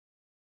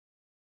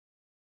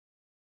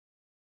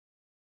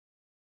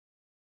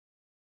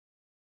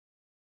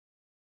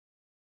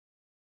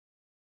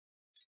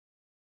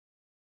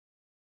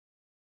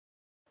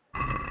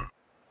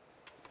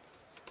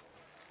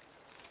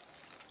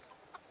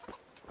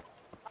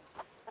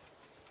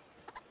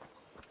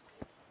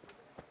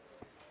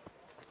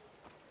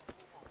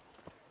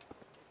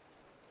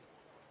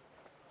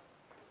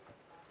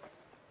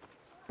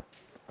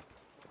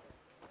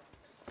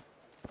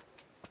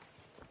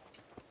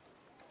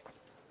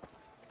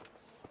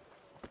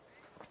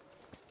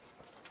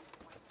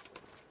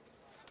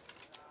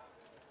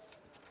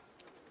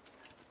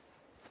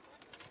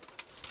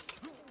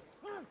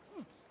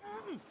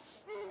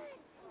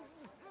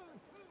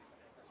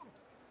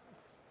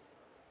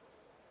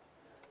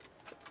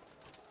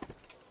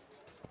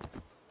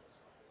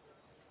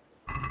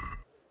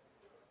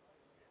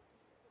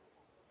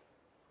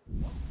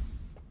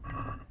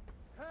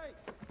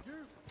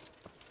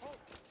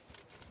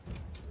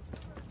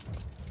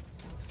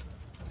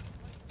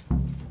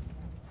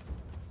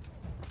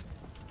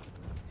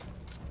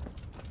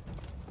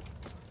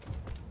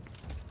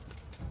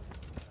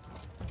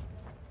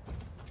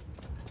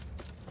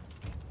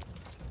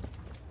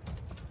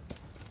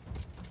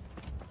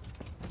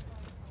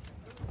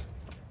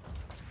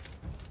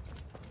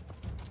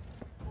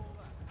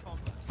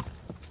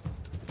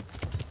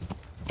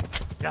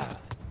Ah.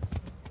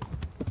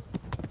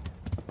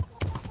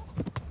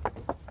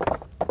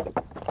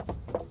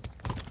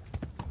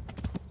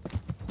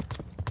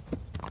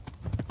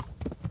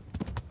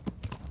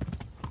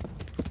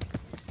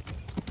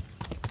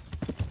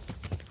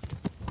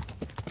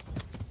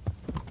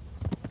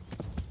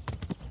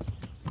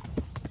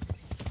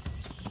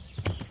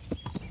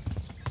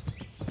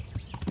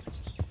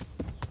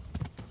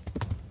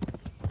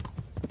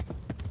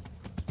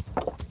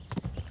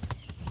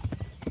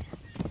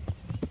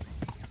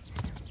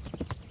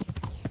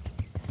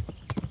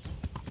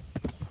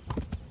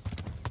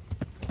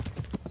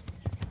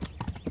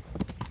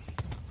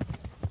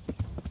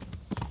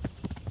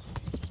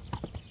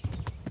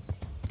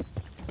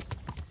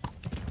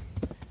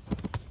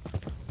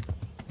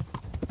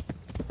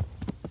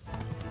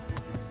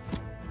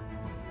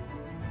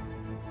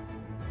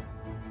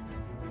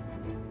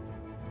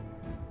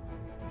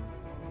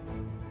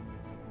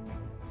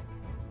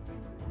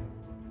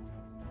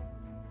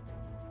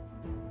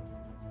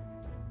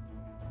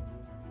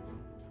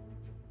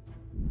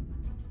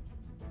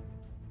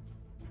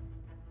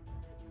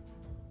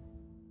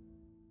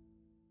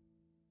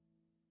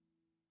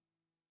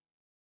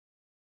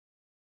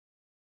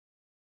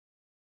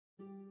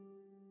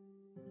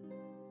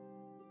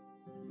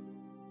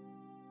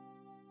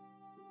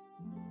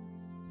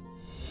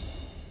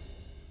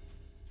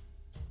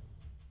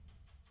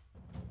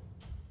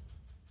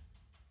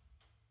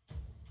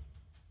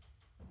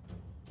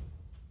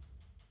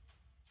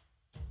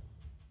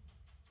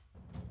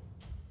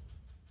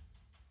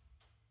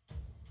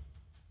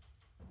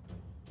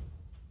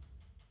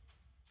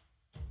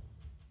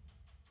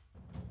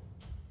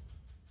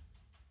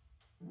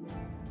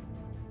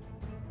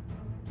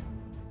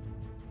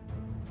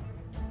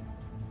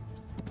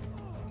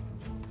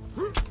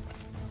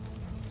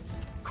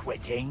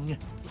 Quitting?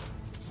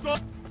 Stop!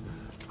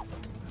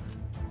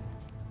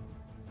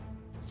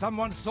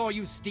 Someone saw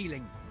you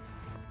stealing.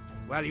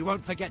 Well, you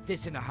won't forget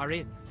this in a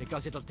hurry,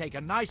 because it'll take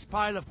a nice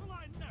pile of...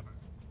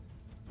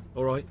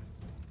 All right,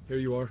 here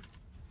you are.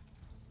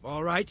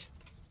 All right.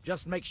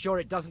 Just make sure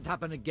it doesn't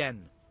happen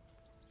again.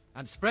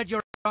 And spread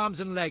your arms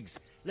and legs.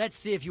 Let's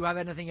see if you have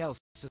anything else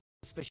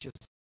suspicious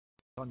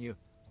on you.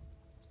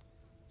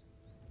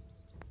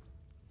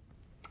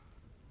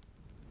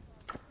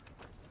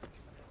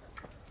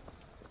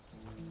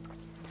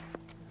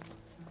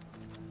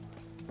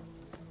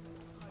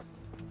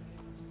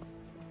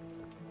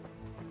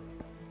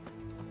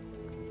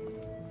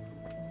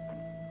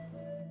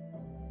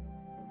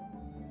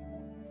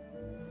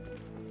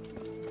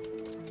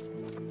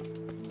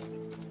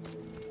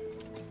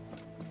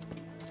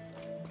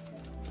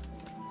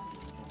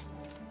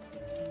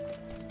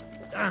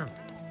 Damn!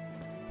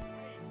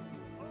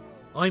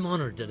 I'm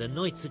honoured that a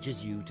knight such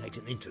as you takes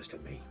an interest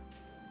in me.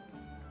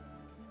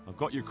 I've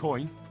got your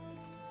coin.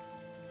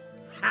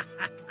 Ha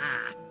ha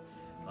ha!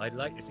 I'd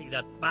like to see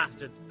that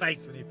bastard's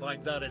face when he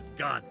finds out it's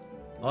gone.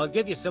 I'll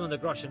give you some of the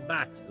groschen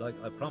back, like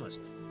I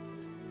promised.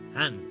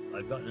 And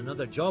I've got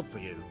another job for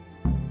you.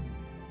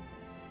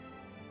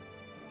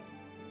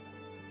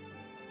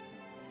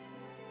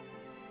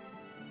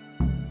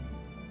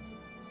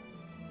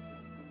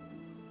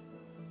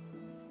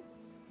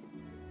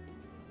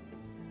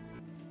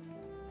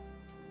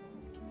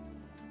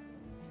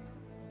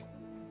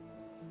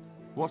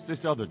 What's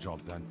this other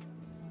job, then?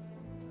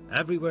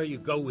 Everywhere you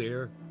go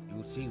here,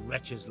 you'll see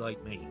wretches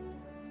like me.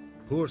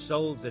 Poor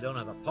souls that don't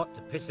have a pot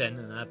to piss in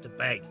and have to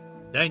beg.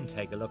 Then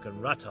take a look in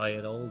Rattay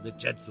at all the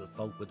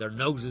gentlefolk with their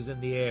noses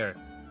in the air,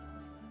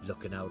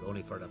 looking out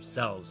only for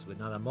themselves with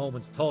not a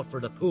moment's thought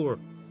for the poor.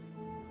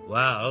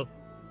 Well,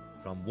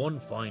 from one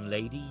fine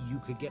lady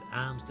you could get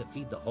alms to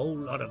feed the whole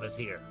lot of us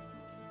here.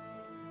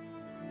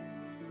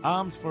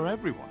 Alms for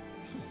everyone?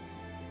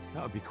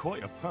 That would be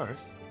quite a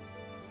purse.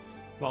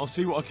 But I'll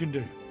see what I can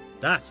do.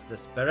 That's the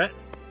spirit.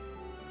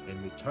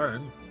 In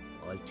return,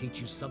 I'll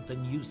teach you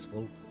something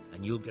useful,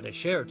 and you'll get a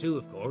share too,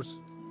 of course.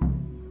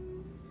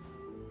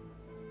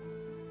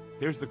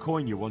 Here's the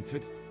coin you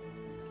wanted.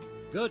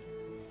 Good.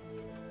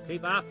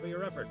 Keep after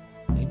your effort.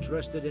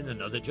 Interested in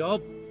another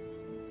job?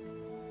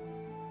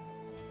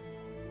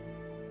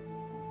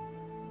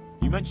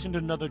 You mentioned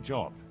another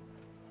job.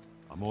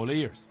 I'm all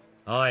ears.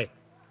 Aye.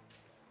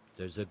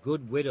 There's a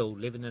good widow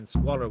living in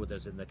squalor with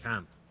us in the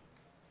camp.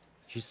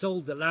 She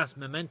sold the last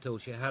memento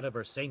she had of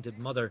her sainted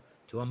mother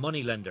to a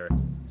moneylender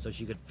so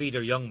she could feed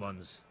her young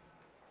ones.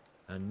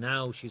 And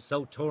now she's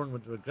so torn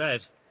with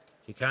regret,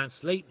 she can't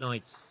sleep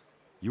nights.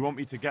 You want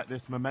me to get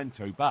this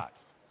memento back?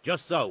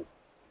 Just so.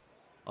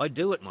 I'd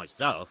do it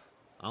myself,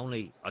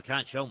 only I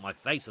can't show my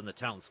face on the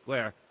town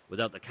square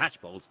without the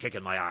catchpoles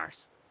kicking my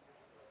arse.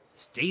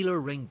 Steal her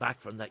ring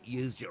back from that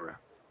usurer,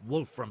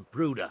 Wolf from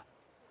Bruda.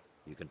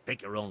 You can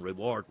pick your own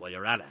reward while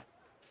you're at it.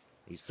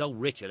 He's so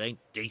rich it ain't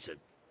decent.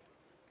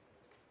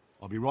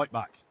 I'll be right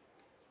back.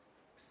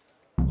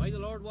 May the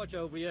Lord watch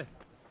over you.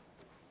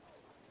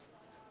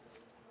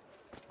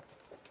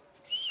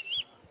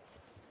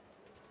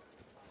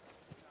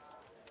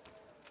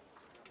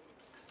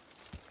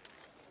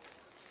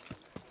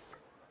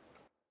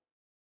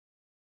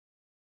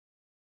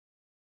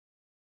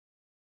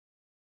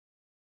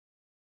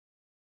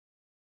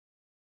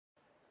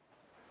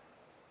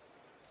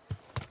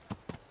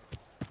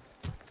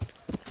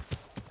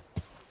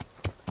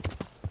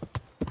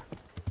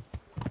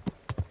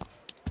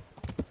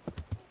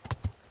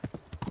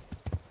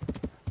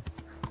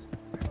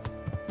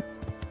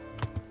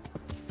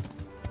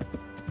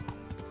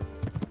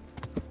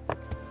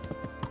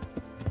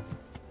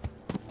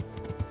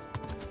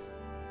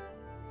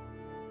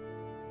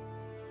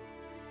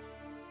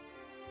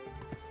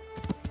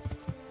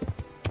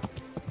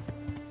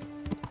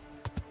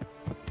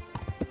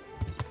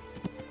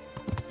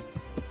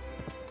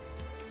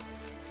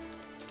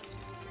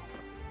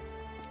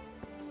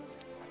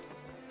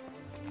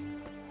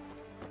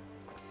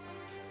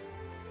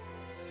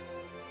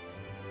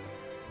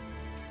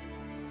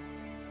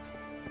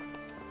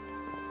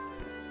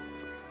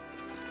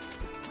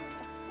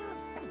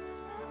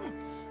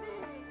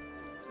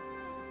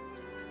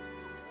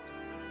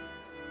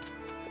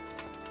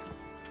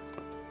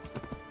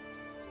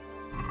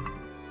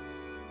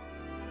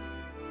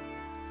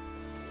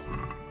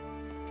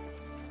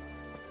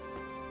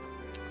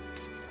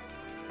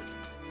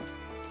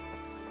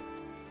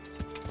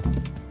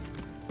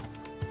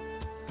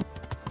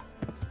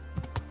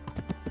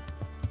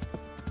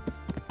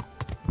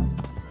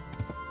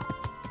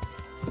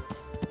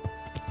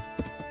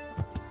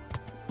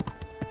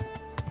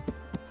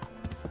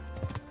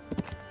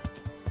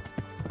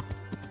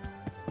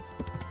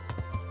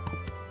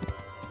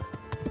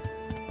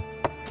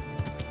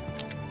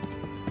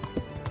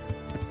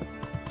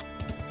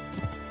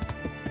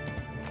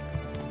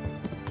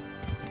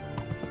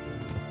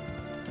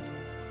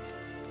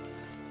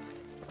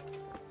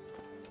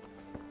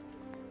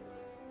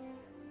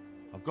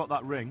 I've got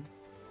that ring.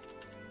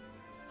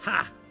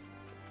 Ha!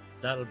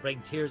 That'll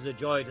bring tears of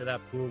joy to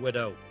that poor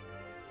widow.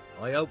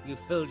 I hope you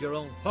filled your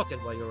own pocket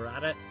while you were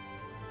at it.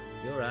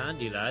 You're a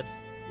handy lad.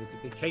 You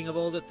could be king of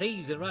all the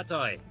thieves in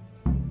Rattay.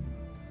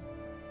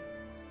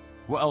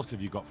 What else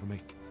have you got for me?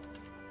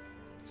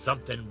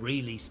 Something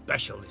really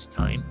special this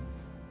time.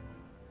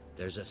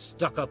 There's a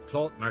stuck-up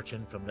cloth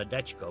merchant from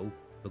Ledechko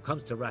who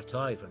comes to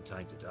Rattay from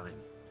time to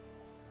time.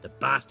 The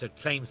bastard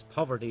claims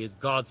poverty is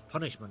God's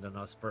punishment on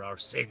us for our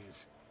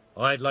sins.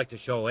 I'd like to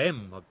show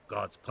him what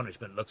God's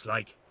punishment looks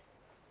like.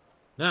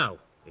 Now,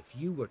 if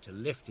you were to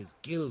lift his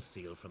guild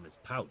seal from his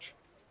pouch,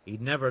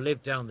 he'd never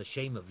live down the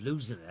shame of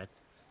losing it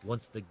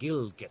once the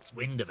guild gets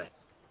wind of it.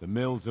 The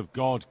mills of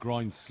God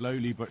grind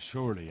slowly but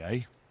surely,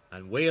 eh?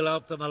 And we'll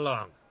help them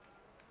along.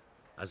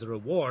 As a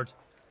reward,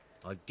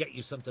 I'll get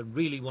you something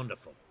really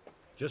wonderful.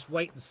 Just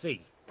wait and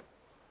see.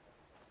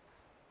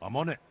 I'm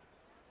on it.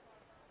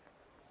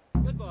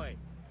 Good boy.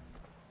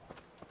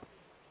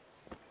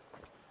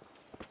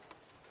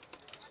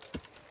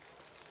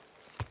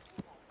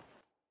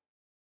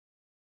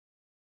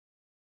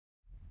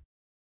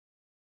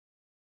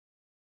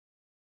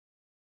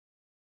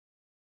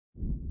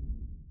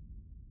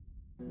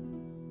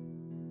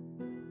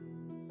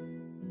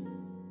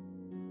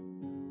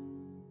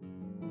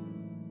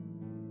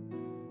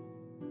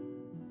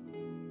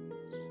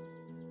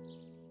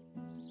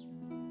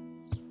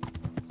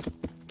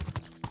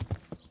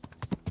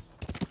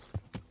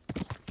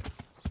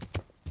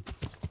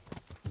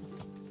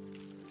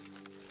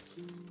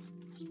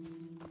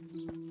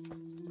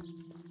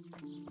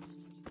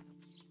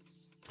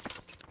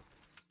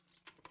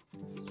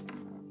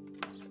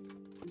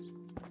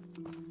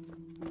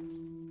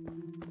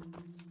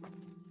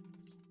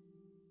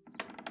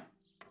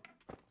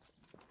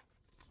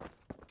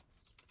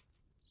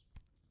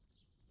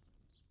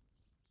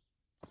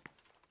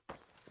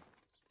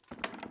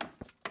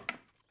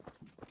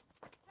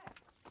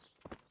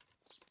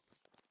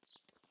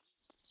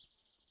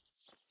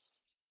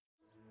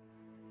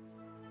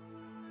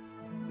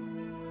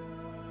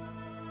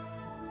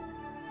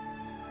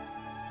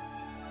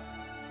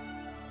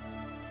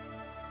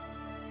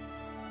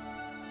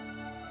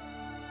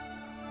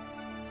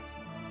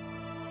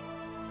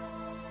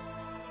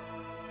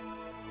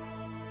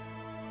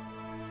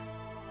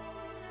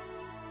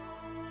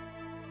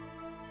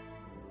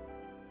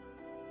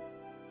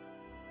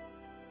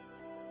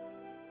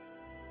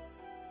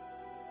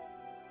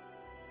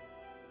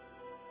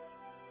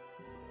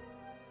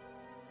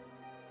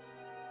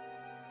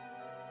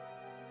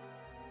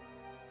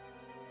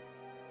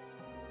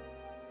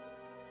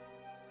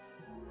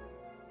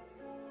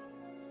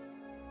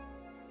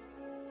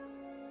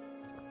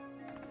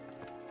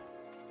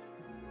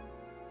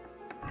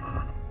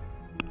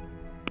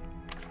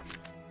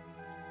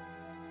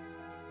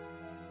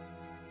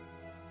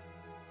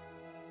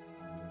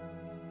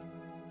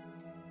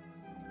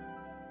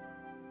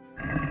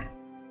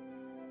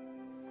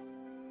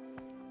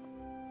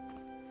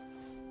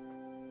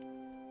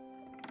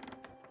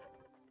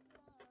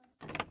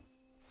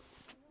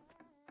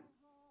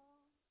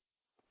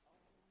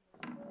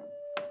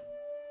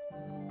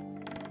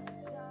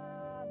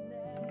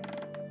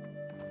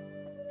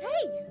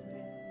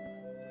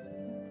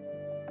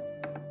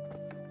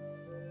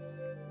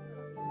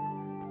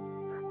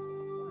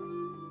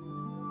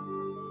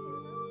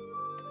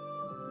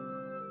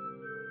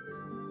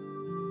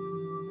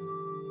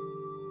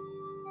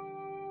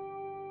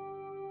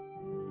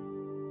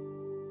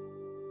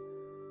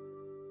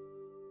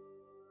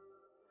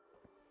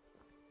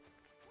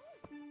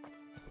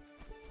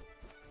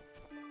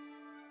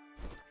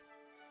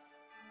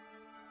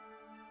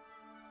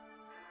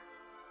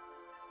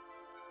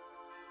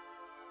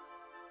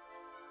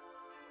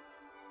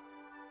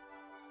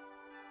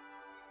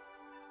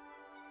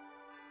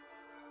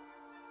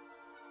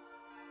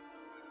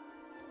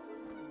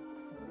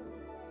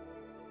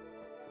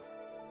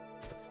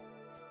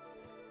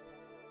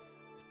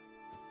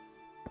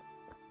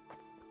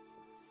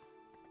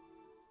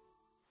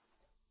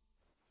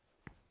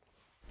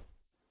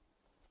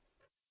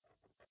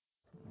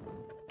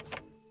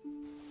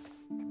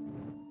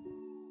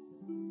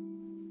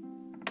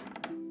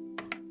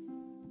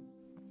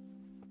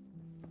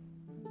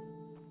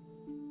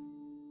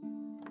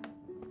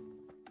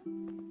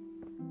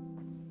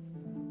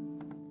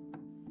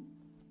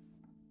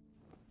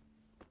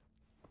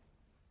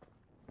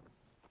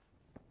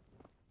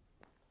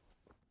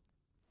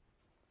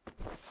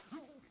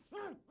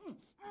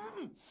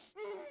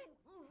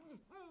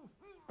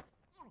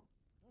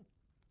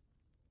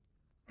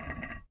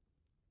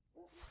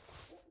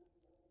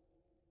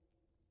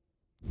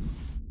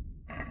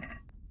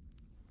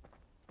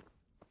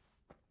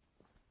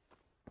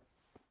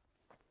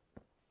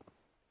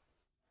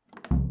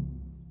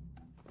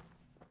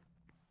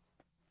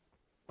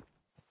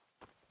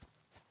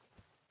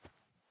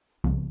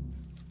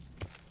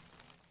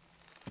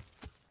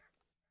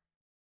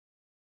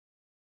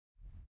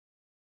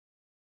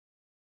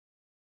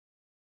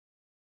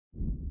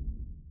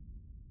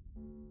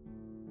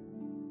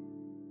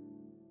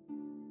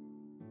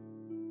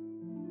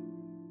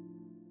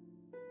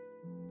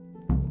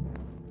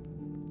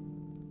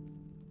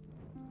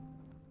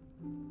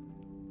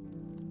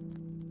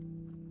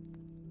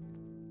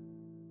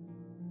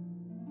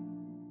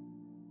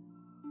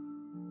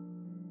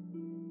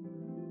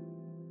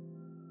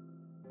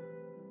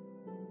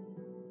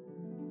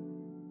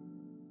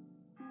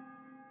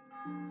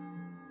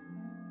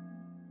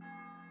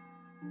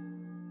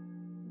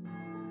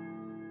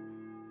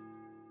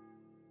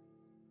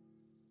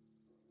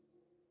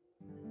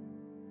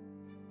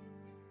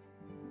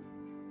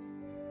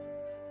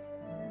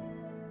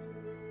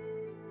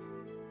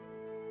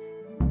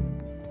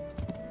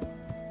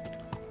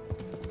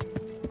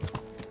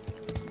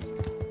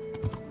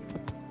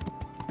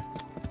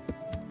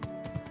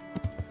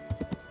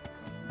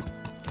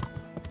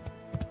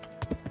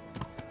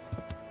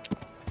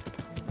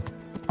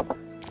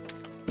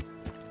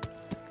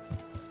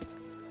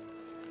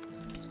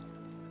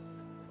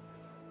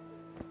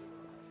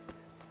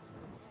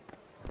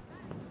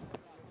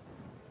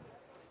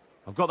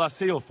 I've got that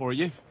seal for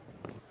you.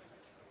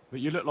 But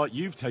you look like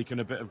you've taken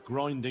a bit of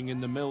grinding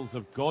in the mills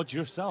of God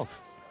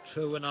yourself.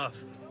 True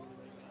enough.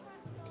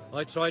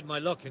 I tried my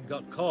luck and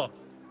got caught.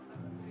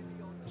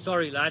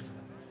 Sorry, lad,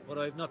 but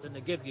I've nothing to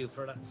give you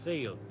for that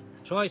seal.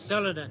 Try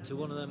selling it to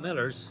one of the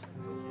millers.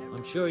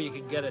 I'm sure you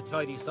can get a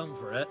tidy sum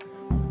for it.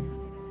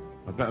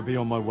 I'd better be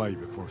on my way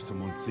before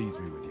someone sees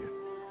me with you.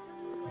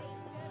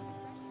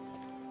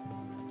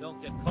 Don't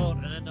get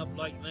caught and end up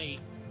like me.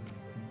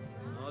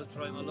 I'll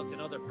try my luck in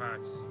other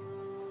parts.